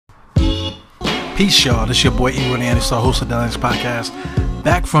Peace, y'all. This your boy Ebro the Anti-Star, host of the Dynamics Podcast.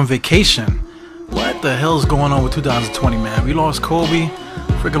 Back from vacation. What the hell's going on with 2020, man? We lost Kobe.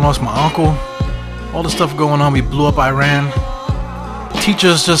 Freaking lost my uncle. All the stuff going on. We blew up Iran.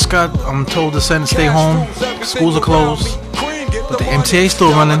 Teachers just got, I'm told, to send stay home. Schools are closed. But the MTA is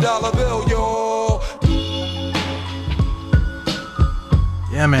still running.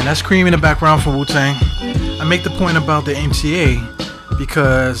 Yeah, man, that's Cream in the background for Wu-Tang. I make the point about the MTA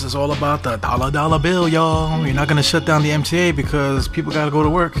because it's all about the dollar bill, y'all. You're not going to shut down the MTA because people got to go to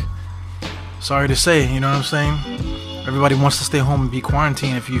work. Sorry to say, you know what I'm saying? Everybody wants to stay home and be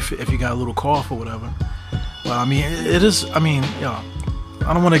quarantined if you got a little cough or whatever. Well, I mean, it is, I mean, yeah.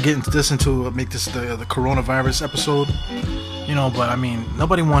 I don't want to get into this make this the coronavirus episode, you know, but I mean,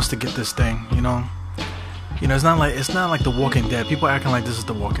 nobody wants to get this thing, you know. You know, it's not like The Walking Dead. People are acting like this is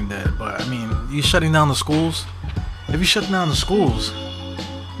The Walking Dead, but I mean, you shutting down the schools. If you shut down the schools,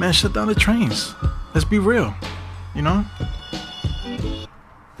 man, shut down the trains. Let's be real, you know.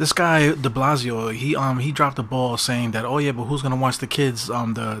 This guy De Blasio, he dropped the ball saying that, oh yeah, but who's gonna watch the kids,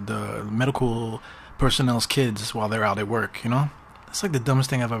 the medical personnel's kids while they're out at work, you know? It's like the dumbest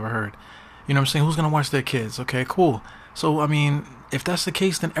thing I've ever heard. You know what I'm saying? Who's gonna watch their kids? Okay, cool. So I mean, if that's the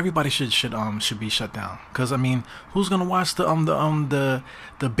case, then everybody should be shut down. Cause I mean, who's gonna watch the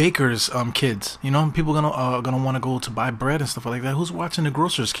baker's kids? You know, people gonna want to go to buy bread and stuff like that. Who's watching the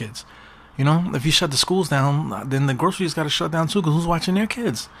grocer's kids? You know, if you shut the schools down, then the groceries got to shut down too. Cause who's watching their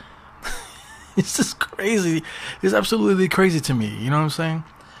kids? It's just crazy. It's absolutely crazy to me. You know what I'm saying?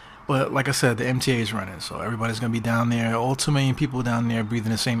 But like I said, the MTA is running, so everybody's gonna be down there. All 2 million people down there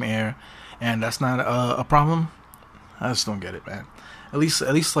breathing the same air, and that's not a problem. I just don't get it, man. At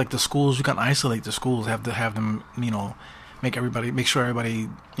least like the schools, you can isolate the schools. Have them, you know, make sure everybody,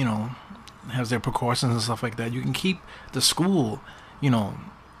 you know, has their precautions and stuff like that. You can keep the school, you know,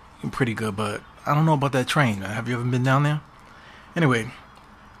 pretty good. But I don't know about that train. Have you ever been down there? Anyway,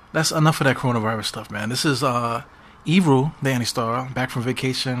 that's enough of that coronavirus stuff, man. This is Ebro, the Anti-Star, back from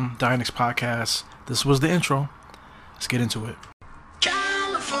vacation, Dynamics Podcast. This was the intro. Let's get into it.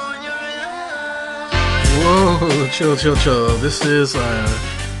 Whoa, chill. This is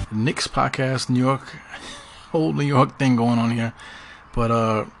Nick's podcast, New York, whole New York thing going on here. But,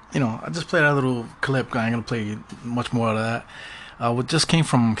 you know, I just played that little clip. I ain't going to play much more of that. What just came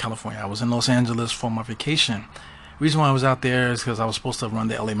from California. I was in Los Angeles for my vacation. The reason why I was out there is because I was supposed to run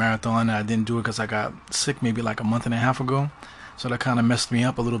the LA Marathon, and I didn't do it because I got sick maybe like a month and a half ago. So that kind of messed me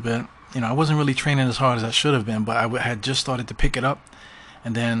up a little bit. You know, I wasn't really training as hard as I should have been, but I had just started to pick it up.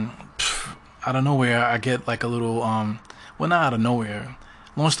 And then, out of nowhere, I get like a little, well, not out of nowhere.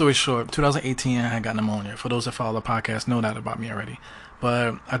 Long story short, 2018, I got pneumonia. For those that follow the podcast, know that about me already.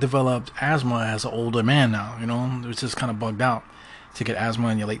 But I developed asthma as an older man now, you know. It's just kind of bugged out to get asthma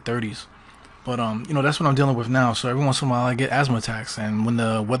in your late 30s. But, you know, that's what I'm dealing with now. So every once in a while I get asthma attacks. And when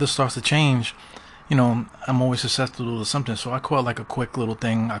the weather starts to change, you know, I'm always susceptible to something. So I caught like a quick little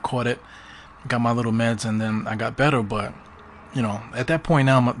thing. I caught it, got my little meds, and then I got better. But, you know, at that point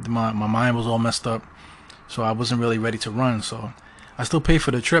now, my mind was all messed up. So I wasn't really ready to run. So I still paid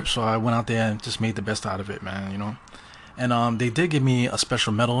for the trip. So I went out there and just made the best out of it, man, you know. And they did give me a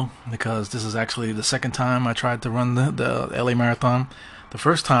special medal because this is actually the second time I tried to run the LA Marathon. The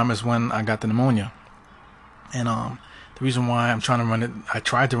first time is when I got the pneumonia. And the reason why I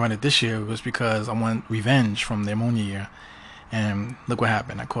tried to run it this year was because I want revenge from the pneumonia year. And look what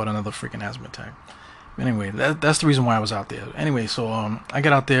happened. I caught another freaking asthma attack. Anyway, that's the reason why I was out there. Anyway, so I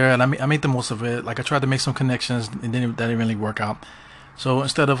got out there and I made the most of it. Like I tried to make some connections, and that didn't really work out. So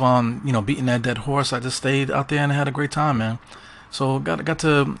instead of you know, beating that dead horse, I just stayed out there and had a great time, man. So got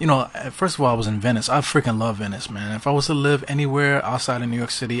to, you know, first of all, I was in Venice. I freaking love Venice, man. If I was to live anywhere outside of New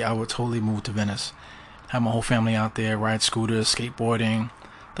York City, I would totally move to Venice. Have my whole family out there, ride scooters, skateboarding.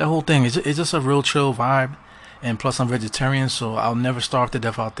 That whole thing, it's just a real chill vibe. And plus I'm vegetarian, so I'll never starve to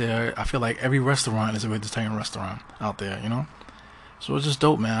death out there. I feel like every restaurant is a vegetarian restaurant out there, you know? So it's just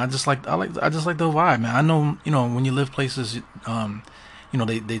dope, man. I just like the vibe, man. I know, you know, when you live places, you know,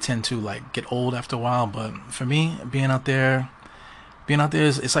 they tend to like get old after a while, but for me, being out there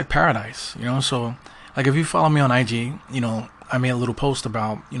it's like paradise, you know. So like if you follow me on IG, you know, I made a little post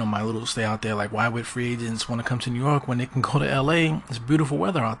about, you know, my little stay out there. Like, why would free agents want to come to New York when they can go to LA? It's beautiful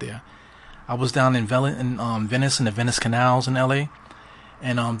weather out there. I was down in Venice, in the Venice canals in LA,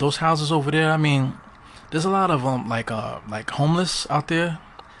 and those houses over there, I mean, there's a lot of like homeless out there,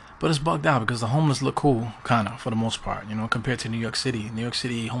 but it's bugged out because the homeless look cool, kind of, for the most part, you know, compared to New York City. New York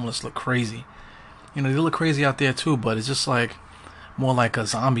City homeless look crazy. You know, they look crazy out there too, but it's just like more like a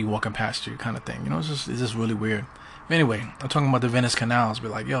zombie walking past you kind of thing. You know, it's just really weird. Anyway, I'm talking about the Venice canals. Be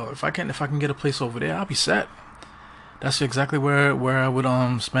like, yo, if I can get a place over there, I'll be set. That's exactly where I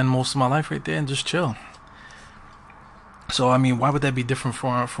would spend most of my life right there and just chill. So I mean, why would that be different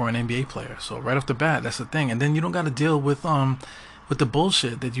for an NBA player? So right off the bat, that's the thing. And then you don't got to deal with the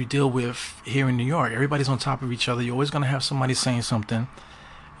bullshit that you deal with here in New York. Everybody's on top of each other. You're always gonna have somebody saying something.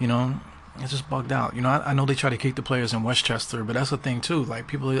 You know, it's just bugged out. You know, I know they try to kick the players in Westchester, but that's the thing too. Like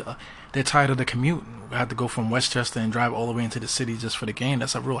people, they're tired of the commute. We have to go from Westchester and drive all the way into the city just for the game.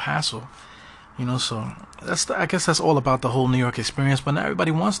 That's a real hassle. You know, so I guess that's all about the whole New York experience. But not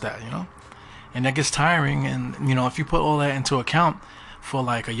everybody wants that. You know, and that gets tiring. And you know, if you put all that into account for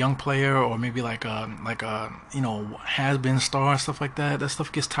like a young player or maybe like a you know has been star and stuff like that, that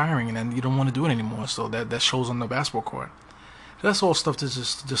stuff gets tiring, and then you don't want to do it anymore. So that shows on the basketball court. So that's all stuff to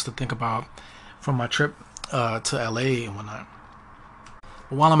just to think about from my trip to LA and whatnot.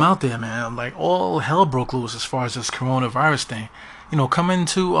 But while I'm out there, man, like all hell broke loose as far as this coronavirus thing. You know, coming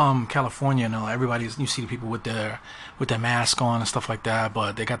to California, you know, you see the people with their mask on and stuff like that,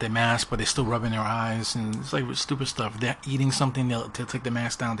 but they got their mask, but they're still rubbing their eyes, and it's like stupid stuff. They're eating something, they'll take the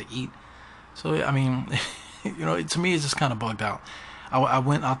mask down to eat. So I mean, you know, to me, it's just kind of bugged out. I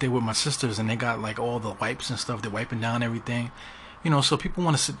went out there with my sisters, and they got like all the wipes and stuff. They're wiping down everything, you know. So people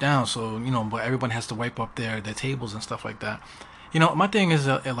want to sit down, so you know, but everybody has to wipe up their tables and stuff like that. You know, my thing is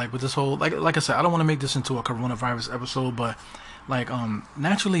like with this whole like I said, I don't want to make this into a coronavirus episode, but like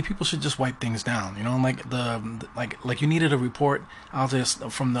naturally people should just wipe things down. You know, like like you needed a report out there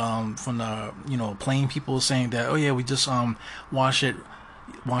from the you know plane people saying that, oh yeah, we just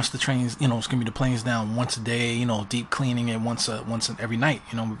wash the trains, you know, it's gonna be the planes down once a day, you know, deep cleaning it once every night,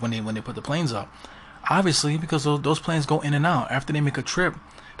 you know, when they put the planes up. Obviously, because those planes go in and out after they make a trip.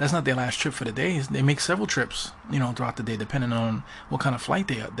 That's not their last trip for the day. They make several trips, you know, throughout the day, depending on what kind of flight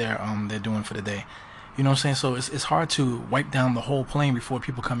they're doing for the day. You know what I'm saying? So it's hard to wipe down the whole plane before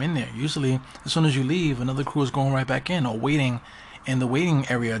people come in there. Usually, as soon as you leave, another crew is going right back in or waiting in the waiting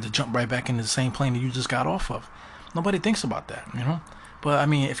area to jump right back into the same plane that you just got off of. Nobody thinks about that, you know? But, I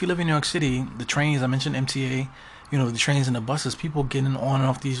mean, if you live in New York City, the trains, I mentioned MTA, you know, the trains and the buses, people getting on and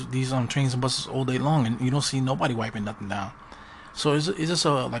off these trains and buses all day long, and you don't see nobody wiping nothing down. So it's just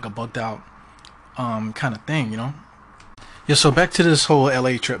like a bugged out kind of thing, you know? Yeah, so back to this whole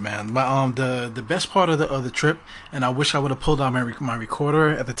LA trip, man. The best part of the trip, and I wish I would have pulled out my recorder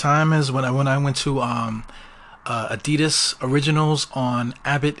at the time, is when I went to Adidas Originals on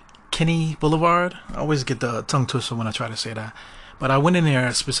Abbott Kinney Boulevard. I always get the tongue twister when I try to say that. But I went in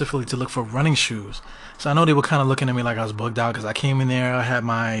there specifically to look for running shoes. So I know they were kind of looking at me like I was bugged out because I came in there, I had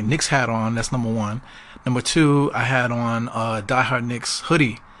my Knicks hat on. That's number one. Number two, I had on Die Hard Knicks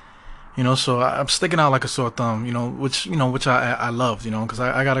hoodie. You know, so I'm sticking out like a sore thumb, you know, which I loved, you know, because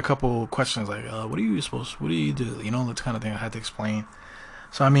I got a couple questions like, what do you do? You know, that kind of thing I had to explain.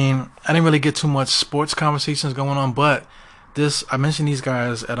 So, I mean, I didn't really get too much sports conversations going on, but I mentioned these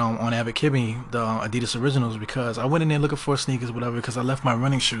guys on Abbott Kinney, the Adidas Originals, because I went in there looking for sneakers, whatever, because I left my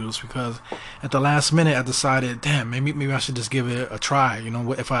running shoes, because at the last minute I decided, damn, maybe I should just give it a try. You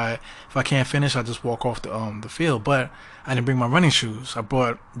know, if I can't finish, I just walk off the field. But I didn't bring my running shoes. I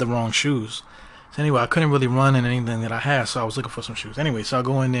brought the wrong shoes. So anyway, I couldn't really run in anything that I had, so I was looking for some shoes. Anyway, so I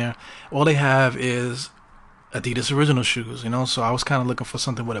go in there. All they have is Adidas Original shoes, you know, so I was kind of looking for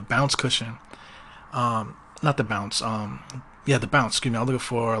something with a bounce cushion. Not the bounce, the bounce, excuse me. I was looking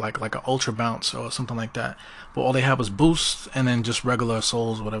for like an ultra bounce or something like that. But all they had was Boost and then just regular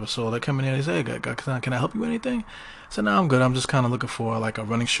soles or whatever. So they come in here and they say, hey, can I help you with anything? I said, no, I'm good. I'm just kind of looking for like a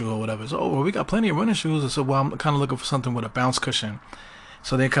running shoe or whatever. So, well, we got plenty of running shoes. I said, well, I'm kind of looking for something with a bounce cushion.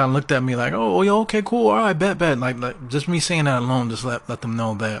 So they kind of looked at me like, oh, yeah, okay, cool, all right, bet. Like just me saying that alone, just let them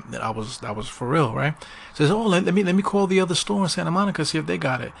know that I was for real, right? Says, oh, let me call the other store in Santa Monica, see if they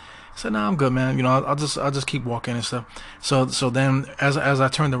got it. I said, nah, I'm good, man. You know, I'll just keep walking and stuff. So then as I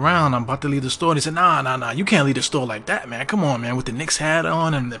turned around, I'm about to leave the store. And he said, nah, you can't leave the store like that, man. Come on, man, with the Knicks hat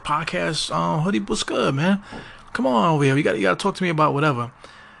on and the podcast hoodie. What's good, man? Come on over here. You got to talk to me about whatever.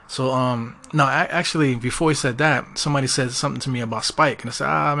 So no, actually, before he said that, somebody said something to me about Spike, and I said,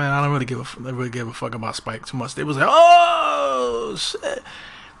 man, I don't really give a fuck about Spike too much. They was like, oh shit.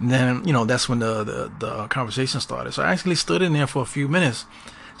 And then, you know, that's when the conversation started. So I actually stood in there for a few minutes.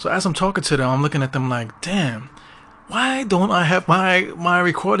 So as I'm talking to them, I'm looking at them like, damn, why don't I have my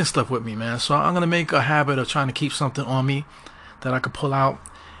recording stuff with me, man? So I'm going to make a habit of trying to keep something on me that I could pull out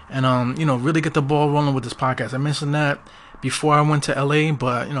and, you know, really get the ball rolling with this podcast. I mentioned that before I went to LA,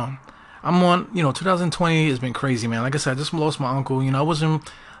 but, you know, I'm on, you know, 2020 has been crazy, man. Like I said, I just lost my uncle. You know, I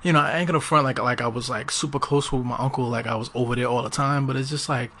wasn't, you know, I ain't gonna front like I was like super close with my uncle, like I was over there all the time, but it's just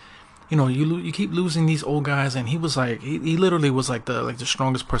like, you keep losing these old guys, and he was like, he literally was like the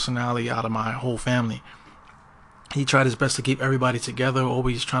strongest personality out of my whole family. He tried his best to keep everybody together,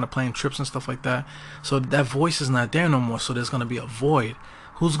 always trying to plan trips and stuff like that. So that voice is not there no more. So there's gonna be a void.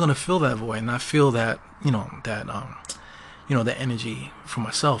 Who's gonna fill that void? And I feel that the energy for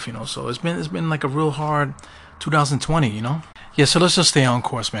myself. So it's been like a real hard 2020. Yeah, so let's just stay on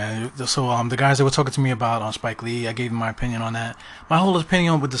course, man. So the guys that were talking to me about on Spike Lee, I gave them my opinion on that. My whole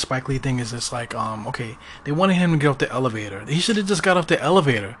opinion with the Spike Lee thing is just like, okay, they wanted him to get off the elevator. He should have just got off the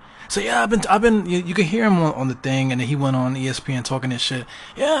elevator. So yeah, I've been. You could hear him on the thing, and then he went on ESPN talking this shit.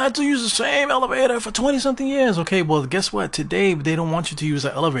 Yeah, I had to use the same elevator for 20 something years. Okay, well, guess what? Today they don't want you to use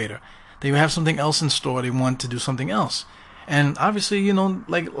the elevator. They have something else in store. They want to do something else. And obviously,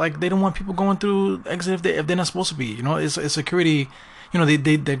 like they don't want people going through exit if they're not supposed to be. It's security.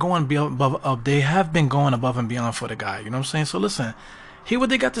 They're going above. They have been going above and beyond for the guy. You know what I'm saying? So listen, hear what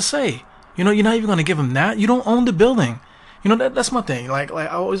they got to say. You're not even going to give him that. You don't own the building. That's my thing. Like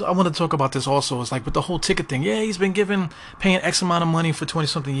I want to talk about this also. It's like with the whole ticket thing. Yeah, he's been paying X amount of money for 20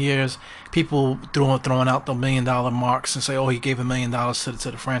 something years. People throwing out the $1 million marks and say, oh, he gave $1 million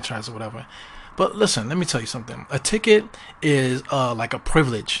to the franchise or whatever. But listen, let me tell you something. A ticket is like a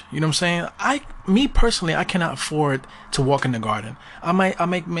privilege. You know what I'm saying? Me personally, I cannot afford to walk in the Garden. I might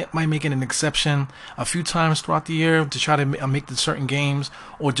make it an exception a few times throughout the year to try to make the certain games,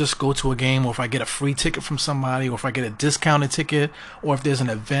 or just go to a game, or if I get a free ticket from somebody, or if I get a discounted ticket, or if there's an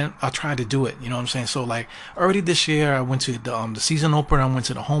event, I'll try to do it. You know what I'm saying? So like already this year, I went to the season opener. I went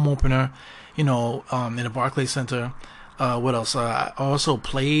to the home opener. In the Barclays Center. What else? I also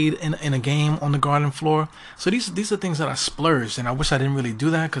played in a game on the Garden floor. So these are things that I splurged, and I wish I didn't really do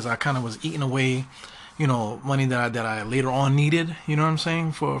that because I kind of was eating away, money that I later on needed. You know what I'm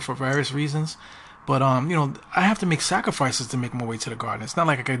saying, for various reasons. But I have to make sacrifices to make my way to the Garden. It's not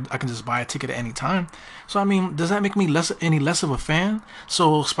like I can just buy a ticket at any time. So I mean, does that make me any less of a fan?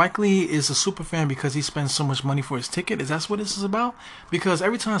 So Spike Lee is a super fan because he spends so much money for his ticket. Is that what this is about? Because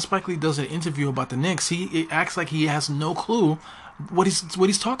every time Spike Lee does an interview about the Knicks, he acts like he has no clue what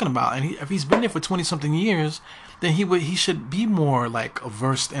he's talking about. And if he's been there for 20 something years, then he should be more like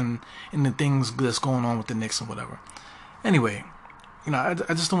versed in the things that's going on with the Knicks and whatever. Anyway. I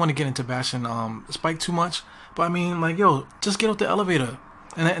just don't want to get into bashing Spike too much, but I mean, like, yo, just get off the elevator,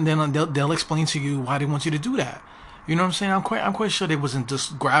 and then they'll explain to you why they want you to do that. You know what I'm saying? I'm quite sure they wasn't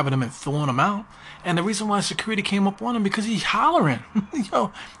just grabbing him and throwing him out. And the reason why security came up on him because he's hollering.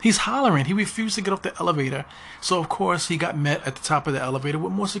 He's hollering. He refused to get off the elevator, so of course he got met at the top of the elevator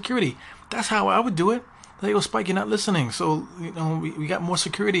with more security. That's how I would do it. Like, yo, Spike, you're not listening, so we got more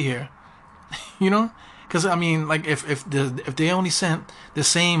security here. Because I mean, like if they only sent the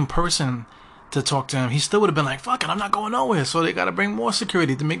same person to talk to him, he still would have been like, "Fuck it, I'm not going nowhere." So they got to bring more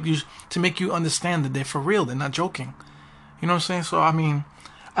security to make you understand that they're for real, they're not joking. You know what I'm saying? So I mean,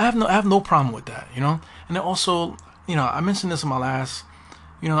 I have no problem with that. And then also, I mentioned this in my last,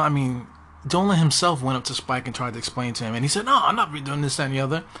 I mean, Dolan himself went up to Spike and tried to explain to him, and he said, "No, I'm not doing this, that, and the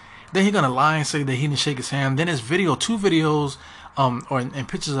other." Then he's gonna lie and say that he didn't shake his hand. Then there's two videos. And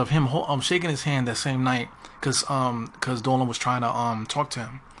pictures of him shaking his hand that same night because Dolan was trying to talk to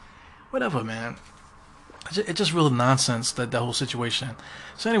him. Whatever, man. It's just real nonsense, that whole situation.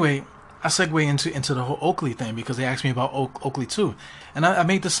 So anyway, I segue into the whole Oakley thing because they asked me about Oakley too, and I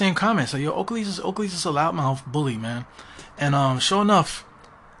made the same comment. So yo, Oakley's just a loudmouth bully, man. And sure enough,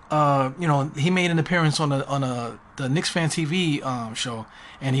 he made an appearance on the Knicks Fan TV show,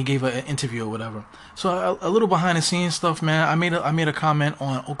 and he gave an interview or whatever. So a little behind the scenes stuff, man. I made a comment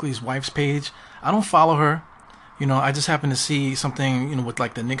on Oakley's wife's page. I don't follow her. I just happened to see something, with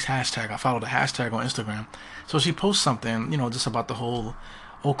like the Knicks hashtag. I follow the hashtag on Instagram. So she posts something, just about the whole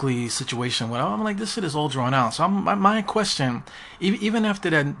Oakley situation. Well, I'm like, this shit is all drawn out. So my question, even after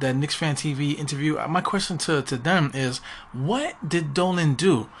that Knicks Fan TV interview, my question to them is, what did Dolan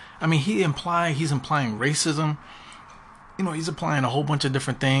do? I mean, he's implying racism. He's applying a whole bunch of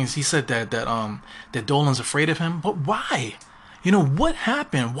different things. He said that Dolan's afraid of him, but why? What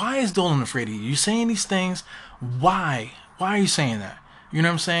happened? Why is Dolan afraid of you? You saying these things? Why? Why are you saying that? You know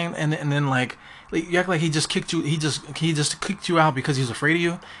what I'm saying? And then like you act like he just kicked you. He just kicked you out because he's afraid of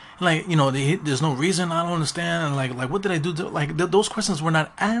you. Like there's no reason. I don't understand. And like what did I do? Those questions were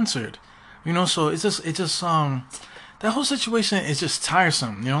not answered. So it's just that whole situation is just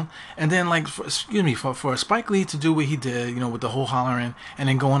tiresome, And then for Spike Lee to do what he did, with the whole hollering and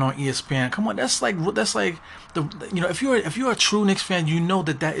then going on ESPN. Come on, that's like if you're a true Knicks fan,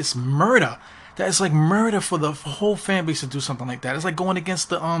 that is murder. That is like murder for the whole fan base to do something like that. It's like going against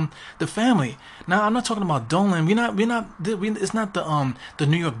the family. Now I'm not talking about Dolan. It's not the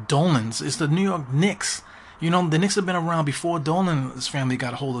New York Dolans. It's the New York Knicks. You know, the Knicks have been around before Dolan's family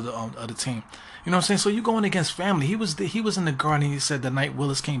got a hold of the team. You know what I'm saying? So you're going against family. He was in the Garden. He said the night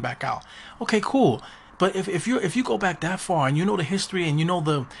Willis came back out. Okay, cool. But if you go back that far and you know the history and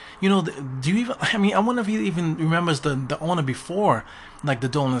do you even? I mean, I wonder if he even remembers the owner before, like the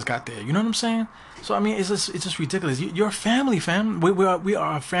Dolans got there. You know what I'm saying? So I mean, it's just ridiculous. You're a family, fam. We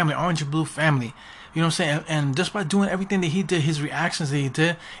are a family, orange and blue family. You know what I'm saying? And just by doing everything that he did, his reactions that he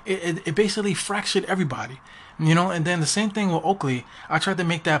did, it basically fractured everybody. You know, and then the same thing with Oakley. I tried to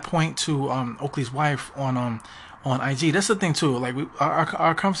make that point to Oakley's wife on IG. That's the thing too. Like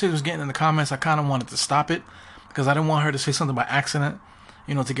our conversation was getting in the comments. I kind of wanted to stop it because I didn't want her to say something by accident,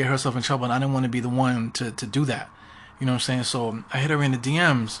 you know, to get herself in trouble, and I didn't want to be the one to do that. You know what I'm saying? So I hit her in the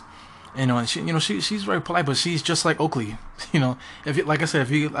DMs. And she's very polite, but she's just like Oakley. You know, like I said,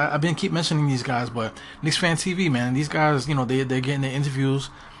 I've been keep mentioning these guys, but Knicks Fan TV, man, these guys, you know, they're getting the interviews,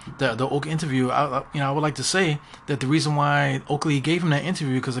 the Oakley interview. I would like to say that the reason why Oakley gave him that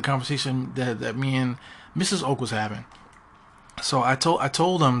interview because the conversation that me and Mrs. Oak was having. So I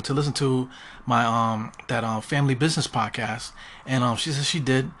told him to listen to my that family business podcast, and she said she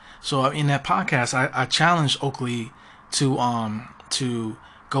did. So in that podcast, I challenged Oakley to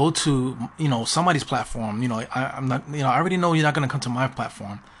go to, you know, somebody's platform. You know, I'm not, you know, I already know you're not going to come to my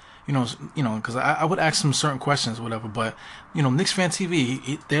platform, you know, because I would ask him certain questions or whatever. But, you know, Knicks Fan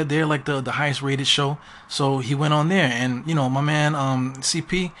TV, they're like the highest rated show. So he went on there, and, you know, my man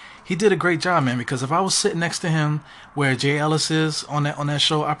CP, he did a great job, man. Because if I was sitting next to him where Jay Ellis is on that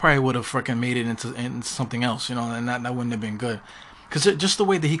show, I probably would have freaking made it into something else, you know, and that wouldn't have been good. Because just the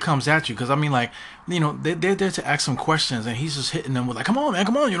way that he comes at you. Because, I mean, like, you know, they're there to ask him questions. And he's just hitting them with, like, come on, man,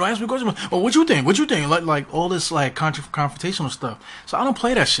 come on. You know, ask me questions. Oh, what you think? What you think? Like all this, like, confrontational stuff. So I don't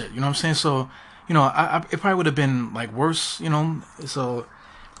play that shit. You know what I'm saying? So, you know, it probably would have been, like, worse, you know. So,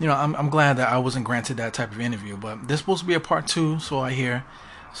 you know, I'm glad that I wasn't granted that type of interview. But there's supposed to be a part 2, so I hear.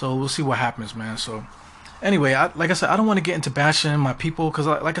 So we'll see what happens, man. So anyway, like I said, I don't want to get into bashing my people because,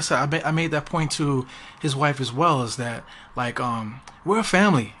 like I said, I made that point to his wife as well, is that, like, we're a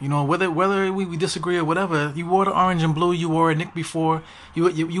family, you know, whether we disagree or whatever. You wore the orange and blue, you wore a Knick before,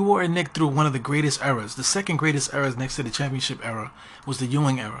 you wore a Knick through one of the greatest eras. The second greatest era next to the championship era was the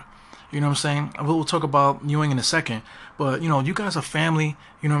Ewing era. You know what I'm saying? We'll talk about Ewing in a second, but, you know, you guys are family.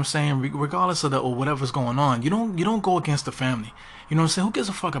 You know what I'm saying? Regardless of or whatever's going on, you don't go against the family. You know what I'm saying? Who gives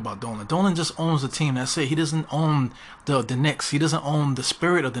a fuck about Dolan? Dolan just owns the team. That's it. He doesn't own the Knicks. He doesn't own the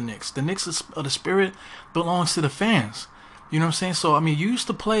spirit of the Knicks. The Knicks the spirit belongs to the fans. You know what I'm saying? So, I mean, you used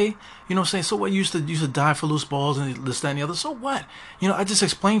to play, you know what I'm saying? So what, you used to die for loose balls and this, that, and the other. So what? You know, I just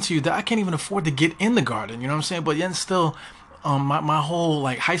explained to you that I can't even afford to get in the Garden. You know what I'm saying? But yet still, my whole,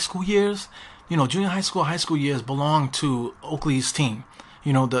 like, high school years, you know, junior high school years belonged to Oakley's team.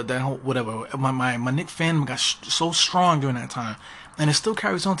 You know, that whole, whatever. My Knicks fan got so strong during that time. And it still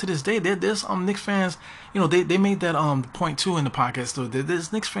carries on to this day. There's Knicks fans, you know, they made that point too in the podcast too.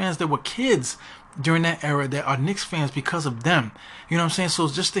 There's Knicks fans that were kids during that era that are Knicks fans because of them. You know what I'm saying? So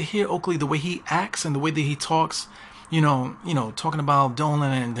just to hear Oakley, the way he acts and the way that he talks, you know, talking about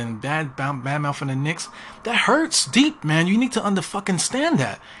Dolan and then bad mouthing the Knicks, that hurts deep, man. You need to stand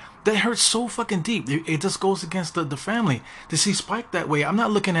that. That hurts so fucking deep. It just goes against the family to see Spike that way. I'm not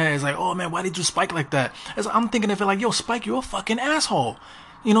looking at it as like, oh man, why did you Spike like that? I'm thinking of it like, yo, Spike, you're a fucking asshole.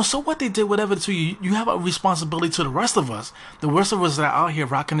 You know, so what they did, whatever to you, you have a responsibility to the rest of us. The rest of us that are out here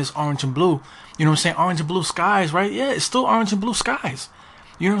rocking this orange and blue. You know what I'm saying? Orange and blue skies, right? Yeah, it's still orange and blue skies.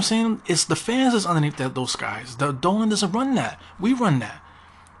 You know what I'm saying? It's the fans that's underneath those skies. The Dolan doesn't run that. We run that.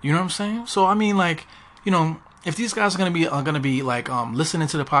 You know what I'm saying? So I mean, like, you know, if these guys are gonna be like listening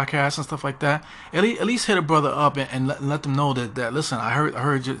to the podcast and stuff like that, at least hit a brother up and let them know that listen, I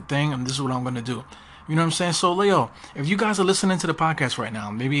heard your thing and this is what I'm gonna do. You know what I'm saying? So Leo, if you guys are listening to the podcast right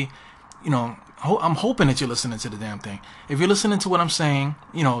now, maybe, you know, I'm hoping that you're listening to the damn thing. If you're listening to what I'm saying,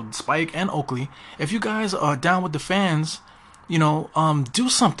 you know, Spike and Oakley, if you guys are down with the fans, you know, do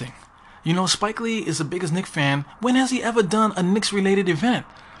something. You know, Spike Lee is the biggest Knicks fan. When has he ever done a Knicks related event?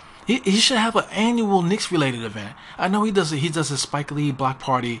 He should have an annual Knicks related event. I know he does a Spike Lee block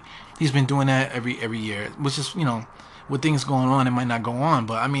party. He's been doing that every year, which is, you know, with things going on, it might not go on.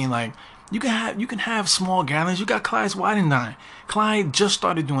 But I mean, like, you can have small gatherings. You got Clyde's Wine and Dine. Clyde just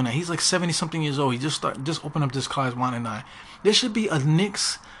started doing that. He's like 70 something years old. He just opened up this Clyde's Wine and Dine. There should be a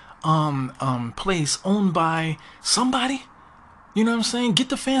Knicks place owned by somebody. You know what I'm saying? Get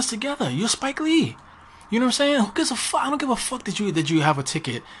the fans together. You're Spike Lee. You know what I'm saying? Who gives a fuck? I don't give a fuck that you have a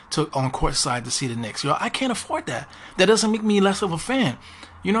ticket to on courtside to see the Knicks. I can't afford that. That doesn't make me less of a fan.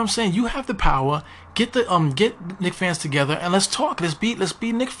 You know what I'm saying? You have the power. Get Knicks fans together and let's talk. Let's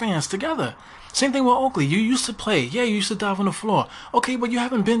be Knicks fans together. Same thing with Oakley. You used to play. Yeah, you used to dive on the floor. Okay, but you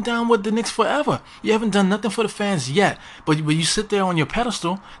haven't been down with the Knicks forever. You haven't done nothing for the fans yet. But you sit there on your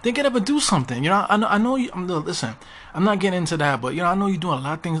pedestal, then get up and do something. I know you. Listen, I'm not getting into that, but I know you're doing a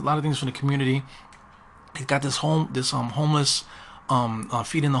lot of things for the community. He's got this homeless,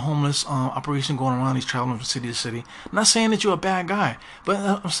 feeding the homeless operation going around. He's traveling from city to city. I'm not saying that you're a bad guy, but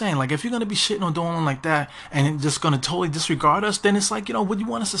I'm saying, like, if you're gonna be shitting on Dolan like that and just gonna totally disregard us, then it's like, what do you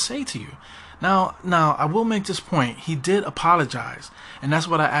want us to say to you? Now, I will make this point. He did apologize, and that's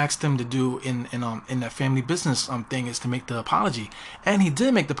what I asked him to do in that family business thing, is to make the apology, and he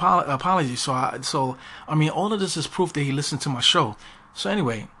did make the apology. So I mean, all of this is proof that he listened to my show. So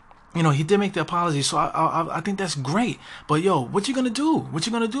anyway. He did make the apology, so I think that's great. But what you gonna do? What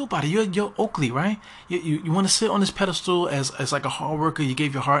you gonna do about it? You're Oakley, right? You want to sit on this pedestal as like a hard worker. You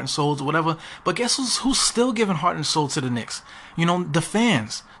gave your heart and soul to whatever. But guess who's still giving heart and soul to the Knicks? The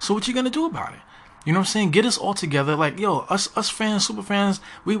fans. So what you gonna do about it? You know what I'm saying? Get us all together. Like, us fans, super fans,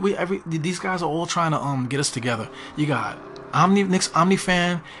 these guys are all trying to get us together. You got Knicks Omni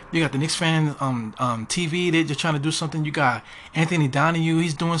fan, you got the Knicks fan TV, they're trying to do something. You got Anthony Donahue,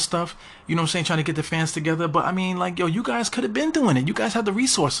 he's doing stuff, you know what I'm saying, trying to get the fans together. But I mean, like, you guys could have been doing it. You guys have the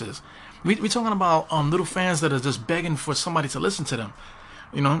resources. We're talking about little fans that are just begging for somebody to listen to them.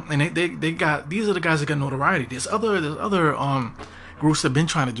 And they got, these are the guys that got notoriety. There's other groups that have been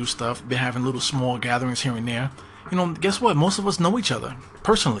trying to do stuff, been having little small gatherings here and there. Guess what? Most of us know each other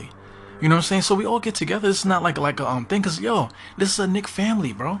personally. You know what I'm saying? So we all get together. This is not like a thing, cause this is a Knick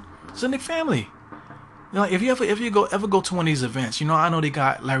family, bro. It's a Knick family. If you ever go to one of these events, I know they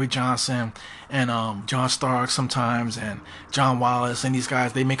got Larry Johnson and John Stark sometimes, and John Wallace, and these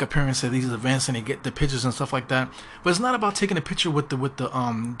guys, they make appearances at these events and they get the pictures and stuff like that. But it's not about taking a picture with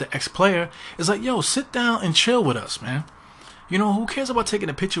the ex-player. It's like, sit down and chill with us, man. Who cares about taking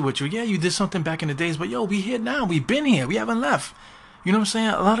a picture with you? Yeah, you did something back in the days, but we here now. We've been here. We haven't left. You know what I'm saying?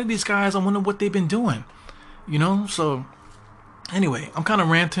 A lot of these guys, I wonder what they've been doing. So anyway, I'm kind of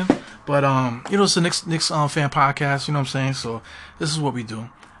ranting, but it's a Knicks fan podcast. You know what I'm saying? So this is what we do.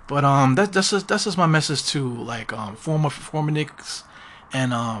 But that's just my message to like former Knicks,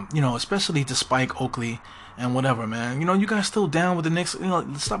 and especially to Spike Oakley and whatever, man. You guys still down with the Knicks?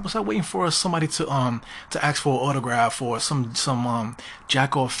 Stop waiting for somebody to ask for an autograph, or some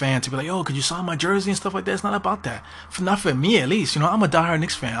jack off fan to be like, could you sign my jersey and stuff like that. It's not about that. Not for me, at least. I'm a diehard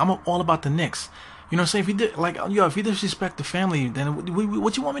Knicks fan. I'm all about the Knicks. You know what I'm saying? If you did, like, if you disrespect the family, then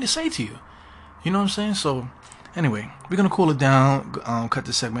what you want me to say to you? You know what I'm saying? So anyway, we're gonna cool it down, cut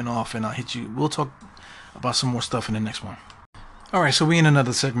this segment off, and I'll hit you. We'll talk about some more stuff in the next one. All right, so we in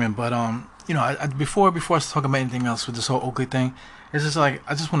another segment, but before I talk about anything else with this whole Oakley thing, it's just like,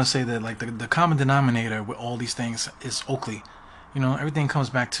 I just want to say that, like, the common denominator with all these things is Oakley. Everything comes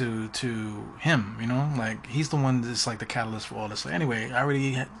back to him. Like, he's the one that's like the catalyst for all this. So anyway, I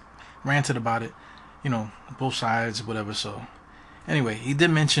already ranted about it. Both sides, whatever. So anyway, he did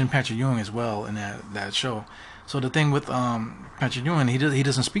mention Patrick Ewing as well in that show. So the thing with Patrick Ewing, he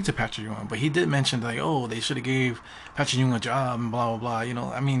doesn't speak to Patrick Ewing, but he did mention, like, they should have gave Patrick Ewing a job and blah blah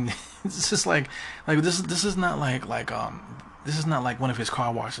blah. I mean, it's just like this is not like this is not like one of his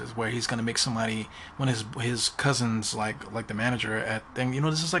car washes where he's gonna make somebody, one of his cousins, like the manager at thing.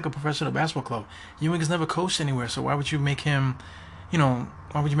 This is like a professional basketball club. Ewing has never coached anywhere, so why would you make him?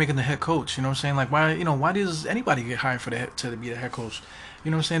 Why would you make him the head coach? You know what I'm saying? Like, why does anybody get hired to be the head coach? You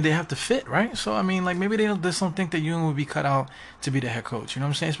know what I'm saying? They have to fit, right? So, I mean, like, maybe they don't think that Ewing would be cut out to be the head coach. You know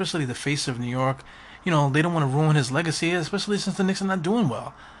what I'm saying? Especially the face of New York. They don't want to ruin his legacy, especially since the Knicks are not doing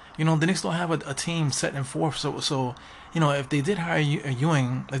well. The Knicks don't have a team set and forth. So if they did hire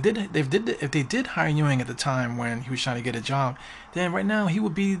Ewing, if they did hire Ewing at the time when he was trying to get a job, then right now he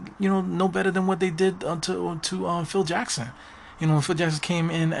would be, no better than what they did to Phil Jackson. Phil Jackson came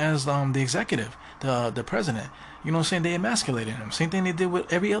in as the executive, the president. You know what I'm saying? They emasculated him. Same thing they did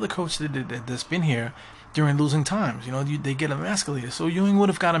with every other coach that's been here during losing times. They get emasculated. So Ewing would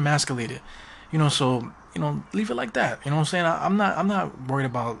have got emasculated. So leave it like that. You know what I'm saying? I'm not worried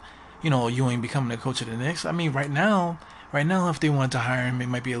about Ewing becoming the coach of the Knicks. I mean, right now, if they wanted to hire him, it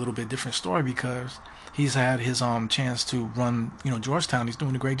might be a little bit different story, because he's had his chance to run Georgetown. He's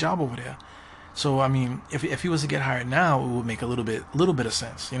doing a great job over there. So I mean, if he was to get hired now, it would make a little bit of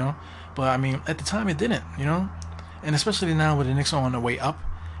sense, But I mean, at the time, it didn't, And especially now with the Knicks are on the way up,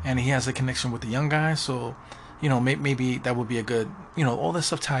 and he has a connection with the young guys, so maybe that would be a good, all this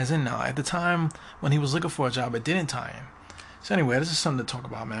stuff ties in now. At the time when he was looking for a job, it didn't tie in. So anyway, this is something to talk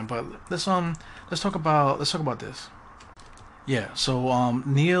about, man. But let's talk about this. Yeah. So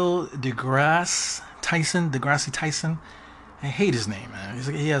Neil deGrasse Tyson. I hate his name, man.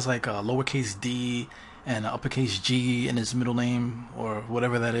 He has like a lowercase d and an uppercase G in his middle name or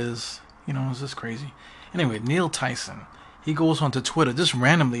whatever that is. It's just crazy. Anyway, Neil Tyson. He goes onto Twitter just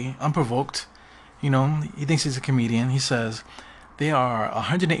randomly, unprovoked. He thinks he's a comedian. He says, there are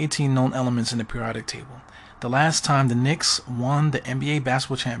 118 known elements in the periodic table. The last time the Knicks won the NBA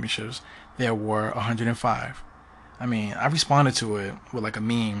basketball championships, there were 105. I mean, I responded to it with like a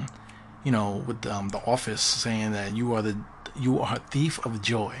meme, with the Office saying that you are a thief of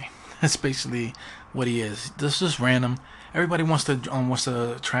joy. That's basically what he is. This is just random. Everybody wants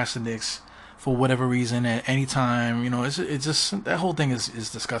to trash the Knicks for whatever reason at any time. It's just that whole thing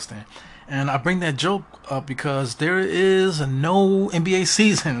is disgusting. And I bring that joke up because there is no NBA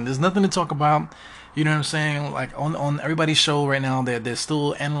season. There's nothing to talk about. You know what I'm saying? Like on everybody's show right now, they're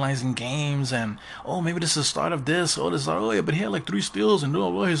still analyzing games and maybe this is the start of this. Yeah, but he had like 3 steals and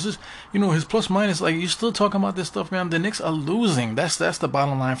his this, his plus minus. Like you're still talking about this stuff, man. The Knicks are losing. That's the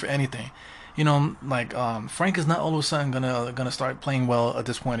bottom line for anything. Frank is not all of a sudden gonna start playing well at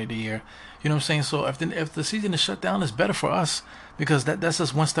this point of the year. You know what I'm saying? So if the season is shut down, it's better for us because that's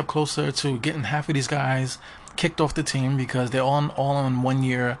just one step closer to getting half of these guys kicked off the team because they're all on 1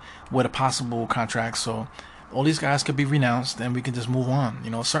 year with a possible contract. So all these guys could be renounced and we can just move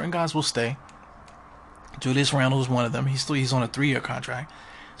on. Certain guys will stay. Julius Randle is one of them. He's on a 3-year contract.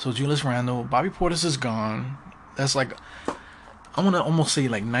 So Julius Randle, Bobby Portis is gone. That's like, I want to almost say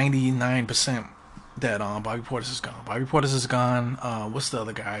like 99% that Bobby Portis is gone. Bobby Portis is gone. What's the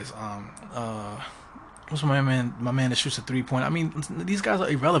other guys? What's my man that shoots a 3-point? I mean, these guys are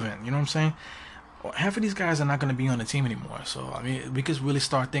irrelevant. You know what I'm saying? Half of these guys are not going to be on the team anymore. So I mean, we could really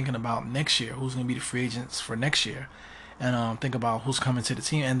start thinking about next year. Who's going to be the free agents for next year, and think about who's coming to the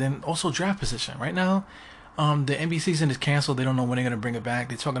team, and then also draft position. Right now, the NBA season is canceled. They don't know when they're going to bring it back.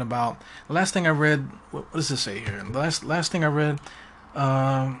 They're talking about the last thing I read. What does this say here? The last thing I read,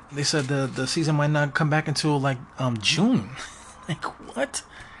 they said the season might not come back until like June. Like what?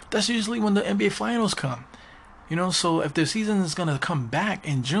 That's usually when the NBA finals come. So if the season is gonna come back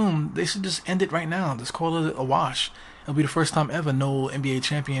in June, they should just end it right now. Just call it a wash. It'll be the first time ever no NBA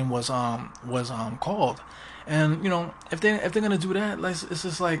champion was called. And if they're gonna do that, it's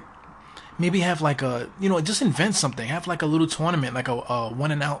just like maybe have like a just invent something. Have like a little tournament, like a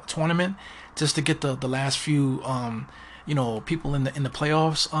one and out tournament, just to get the last few people in the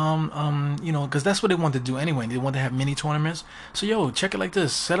playoffs. Because that's what they want to do anyway. They want to have mini tournaments. So check it like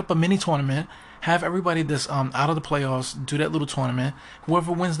this: set up a mini tournament. Have everybody that's out of the playoffs do that little tournament.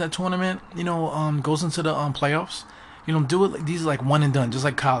 Whoever wins that tournament, goes into the playoffs. Do it. These are like one and done, just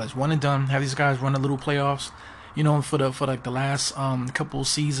like college, one and done. Have these guys run the little playoffs, for like the last couple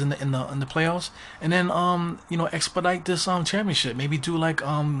seasons in the playoffs, and then expedite this championship. Maybe do like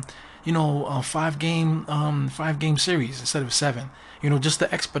 5-game series instead of 7. Just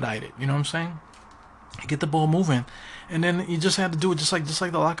to expedite it. You know what I'm saying? Get the ball moving, and then you just have to do it just like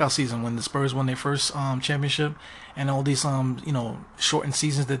the lockout season when the Spurs won their first championship, and all these shortened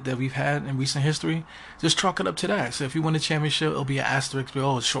seasons that we've had in recent history. Just chalk it up to that. So if you win the championship, it'll be an asterisk,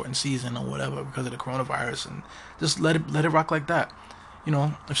 but it's shortened season or whatever because of the coronavirus, and just let it rock like that.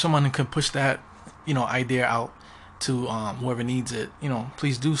 If someone can push that idea out to whoever needs it,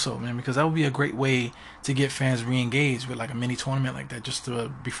 please do so, man, because that would be a great way to get fans re-engaged with like a mini tournament like that just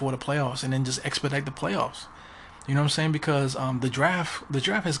before the playoffs, and then just expedite the playoffs. You know what I'm saying? Because the draft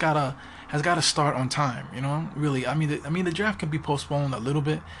has gotta start on time. Really. I mean the draft can be postponed a little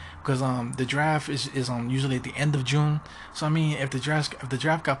bit because the draft is usually at the end of June. So I mean if the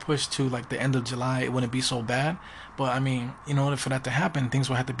draft got pushed to like the end of July, it wouldn't be so bad. But I mean, in order for that to happen, things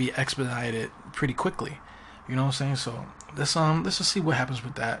will have to be expedited pretty quickly. You know what I'm saying? So let's just see what happens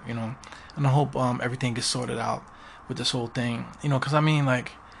with that. And I hope everything gets sorted out with this whole thing. Because I mean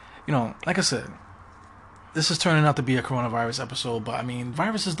like I said, this is turning out to be a coronavirus episode, but I mean,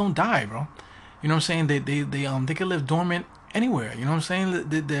 viruses don't die, bro. You know what I'm saying? They can live dormant anywhere. You know what I'm saying?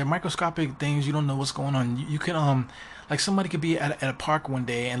 They're microscopic things. You don't know what's going on. You can like somebody could be at a park one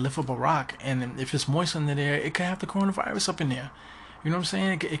day and lift up a rock, and if it's moist in there, it could have the coronavirus up in there. You know what I'm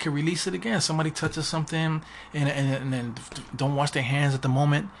saying? It could release it again. Somebody touches something and then don't wash their hands at the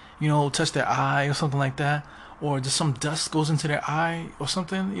moment. Touch their eye or something like that. Or just some dust goes into their eye or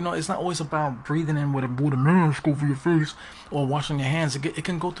something. It's not always about breathing in with a mask over your face or washing your hands. It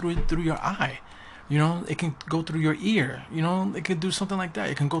can go through your eye. It can go through your ear. It can do something like that.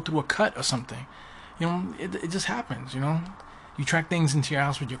 It can go through a cut or something. It just happens. You track things into your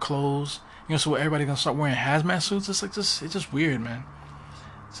house with your clothes. So everybody gonna start wearing hazmat suits. It's like it's just weird, man.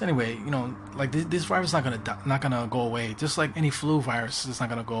 So anyway, like this virus is not gonna go away. Just like any flu virus, it's not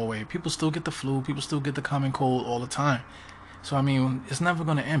gonna go away. People still get the flu. People still get the common cold all the time. So I mean, it's never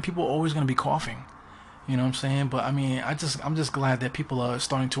gonna end. People are always gonna be coughing. You know what I'm saying? But I mean, I'm just glad that people are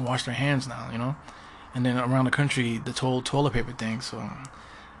starting to wash their hands now. And then around the country, the whole toilet paper thing. So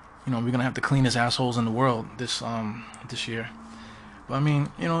we're gonna have the cleanest assholes in the world this year. But I mean,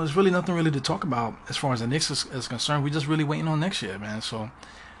 there's really nothing really to talk about as far as the Knicks is concerned. We're just really waiting on next year, man. So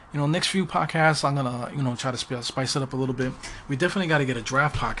next few podcasts, I'm gonna try to spice it up a little bit. We definitely got to get a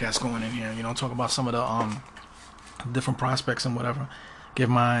draft podcast going in here. Talk about some of the different prospects and whatever. Give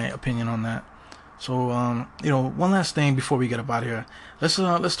my opinion on that. So one last thing before we get up out of here. Let's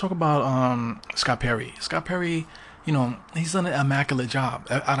talk about Scott Perry. Scott Perry, he's done an immaculate job.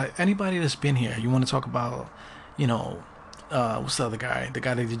 Out of anybody that's been here, you want to talk about, what's the other guy? The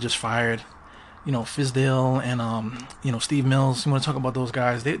guy that they just fired. Fizdale and Steve Mills. You want to talk about those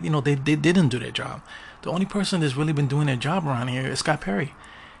guys? They didn't do their job. The only person that's really been doing their job around here is Scott Perry.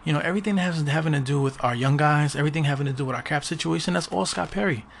 Everything having to do with our young guys, everything having to do with our cap situation, that's all Scott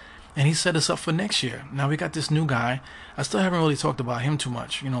Perry. And he set us up for next year. Now we got this new guy. I still haven't really talked about him too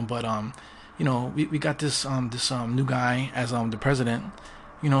much, but we got this new guy as the president.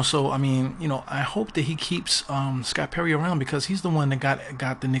 So I mean, I hope that he keeps Scott Perry around because he's the one that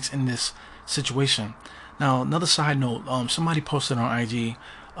got the Knicks in this situation. Now, another side note, somebody posted on IG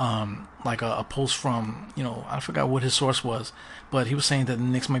like a post from, I forgot what his source was, but he was saying that the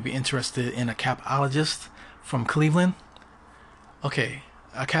Knicks might be interested in a capologist from Cleveland. Okay,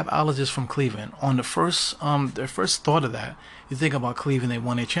 a capologist from Cleveland. On their first thought of that, you think about Cleveland, they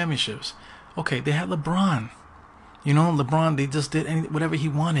won their championships. Okay, they had LeBron. LeBron, they just did whatever he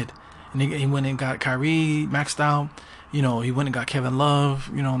wanted. And he went and got Kyrie maxed out. He went and got Kevin Love.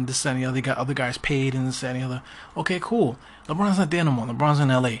 This, that, and the other. He got other guys paid and this, that, and the other. Okay, cool. LeBron's not there no more. LeBron's in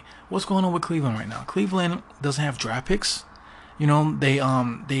LA. What's going on with Cleveland right now? Cleveland doesn't have draft picks. They're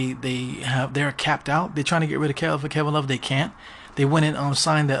capped out. They're trying to get rid of Kevin Love. They can't. They went and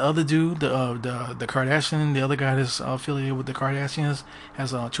signed that other dude, the Kardashian, the other guy that's affiliated with the Kardashians,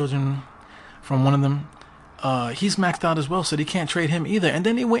 has children from one of them. He's maxed out as well, so they can't trade him either. And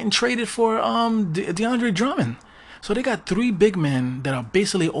then they went and traded for DeAndre Drummond. So they got 3 big men that are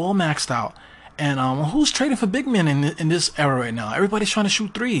basically all maxed out. And who's trading for big men in this era right now? Everybody's trying to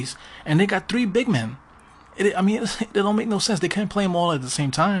shoot threes, and they got 3 big men. It don't make no sense. They can't play them all at the same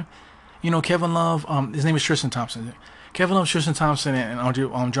time. Kevin Love, his name is Tristan Thompson. Kevin Love, Tristan Thompson, and Andre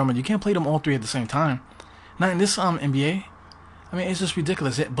Drummond. You can't play them all 3 at the same time. Not in this NBA. I mean, it's just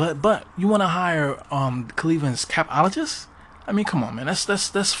ridiculous. But you want to hire Cleveland's capologist? I mean, come on, man.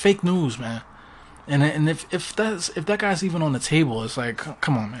 That's fake news, man. And if that guy's even on the table, it's like,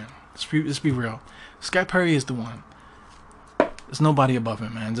 come on, man. Let's be real. Scott Perry is the one. There's nobody above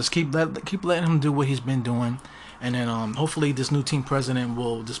him, man. Just keep letting him do what he's been doing, and then hopefully this new team president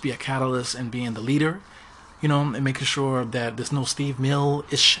will just be a catalyst and being the leader. And making sure that there's no Steve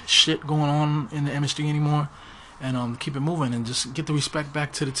Mill-ish shit going on in the MSG anymore. And keep it moving and just get the respect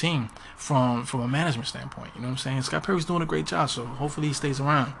back to the team from a management standpoint. You know what I'm saying? Scott Perry's doing a great job, so hopefully he stays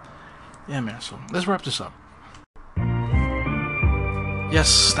around. Yeah, man. So let's wrap this up.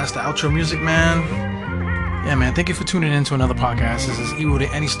 Yes, that's the outro music, man. Yeah, man. Thank you for tuning in to another podcast. This is Evil the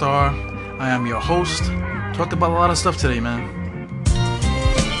Any Star. I am your host. Talked about a lot of stuff today, man.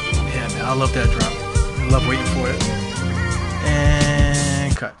 Yeah, man. I love that drop. I love waiting for it.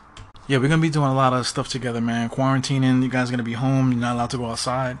 And cut. Yeah, we're going to be doing a lot of stuff together, man. Quarantining. You guys are going to be home. You're not allowed to go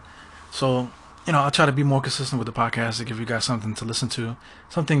outside. So, I'll try to be more consistent with the podcast to give you guys something to listen to.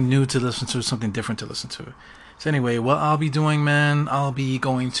 Something new to listen to. Something different to listen to. So anyway, what I'll be doing, man, I'll be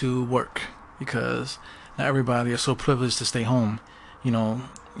going to work. Because not everybody is so privileged to stay home.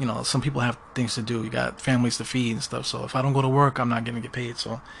 Some people have things to do. You got families to feed and stuff. So if I don't go to work, I'm not going to get paid.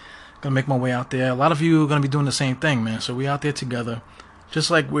 So gonna make my way out there. A lot of you are gonna be doing the same thing, man. So we out there together,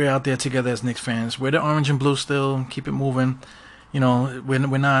 just like we're out there together as Knicks fans. We're the orange and blue still. Keep it moving. We're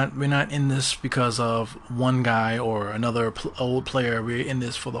not in this because of one guy or another old player. We're in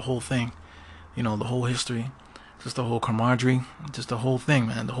this for the whole thing. The whole history, just the whole camaraderie, just the whole thing,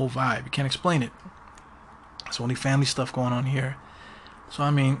 man. The whole vibe. You can't explain it. It's only family stuff going on here. So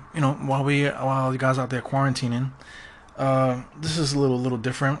I mean, while you guys out there quarantining, this is a little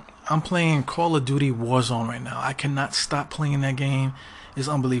different. I'm playing Call of Duty Warzone right now. I cannot stop playing that game. It's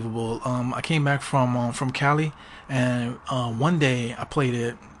unbelievable. I came back from Cali, and one day I played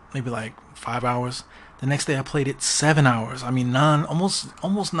it maybe like 5 hours. The next day I played it 7 hours. I mean, almost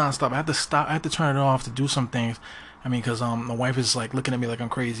nonstop. I had to stop. I had to turn it off to do some things. I mean, because my wife is like looking at me like I'm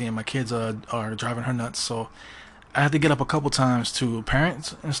crazy, and my kids are driving her nuts. So I had to get up a couple times to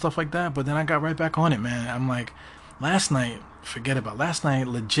parents and stuff like that. But then I got right back on it, man. I'm like, last night, forget about last night.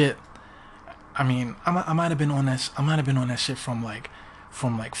 Legit. I mean, I might have been on that. I might have been on that shit from like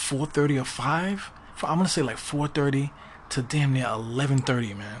 4:30 or 5. I'm gonna say like 4:30 to damn near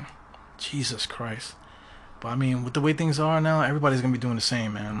 11:30, man. Jesus Christ. But I mean, with the way things are now, everybody's gonna be doing the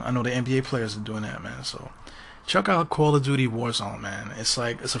same, man. I know the NBA players are doing that, man. So check out Call of Duty Warzone, man. It's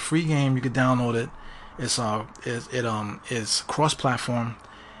a free game. You can download it. It's cross-platform.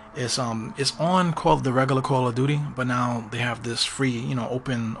 It's on the regular Call of Duty, but now they have this free,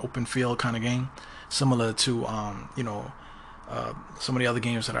 open field kind of game, similar to some of the other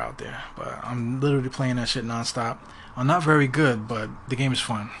games that are out there. But I'm literally playing that shit nonstop. I'm not very good, but the game is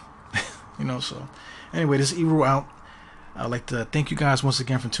fun. So anyway, this is Ebru out. I'd like to thank you guys once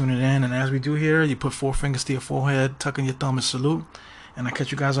again for tuning in. And as we do here, you put 4 fingers to your forehead, tucking your thumb and salute. And I'll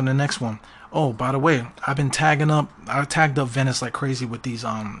catch you guys on the next one. Oh, by the way, I tagged up Venice like crazy with these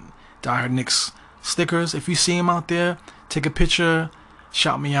Die Hard Knicks stickers. If you see them out there, take a picture,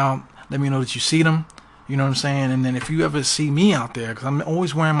 shout me out, let me know that you see them. You know what I'm saying? And then if you ever see me out there, because I'm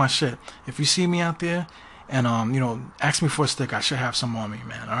always wearing my shit, if you see me out there and ask me for a sticker, I should have some on me,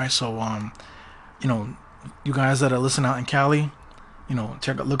 man. All right, so you guys that are listening out in Cali,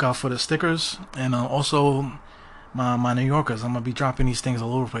 look out for the stickers, and also my New Yorkers. I'm gonna be dropping these things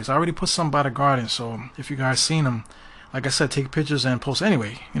all over the place. I already put some by the garden, so if you guys seen them, like I said, take pictures and post.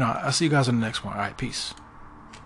 Anyway, I'll see you guys in the next one. All right, peace.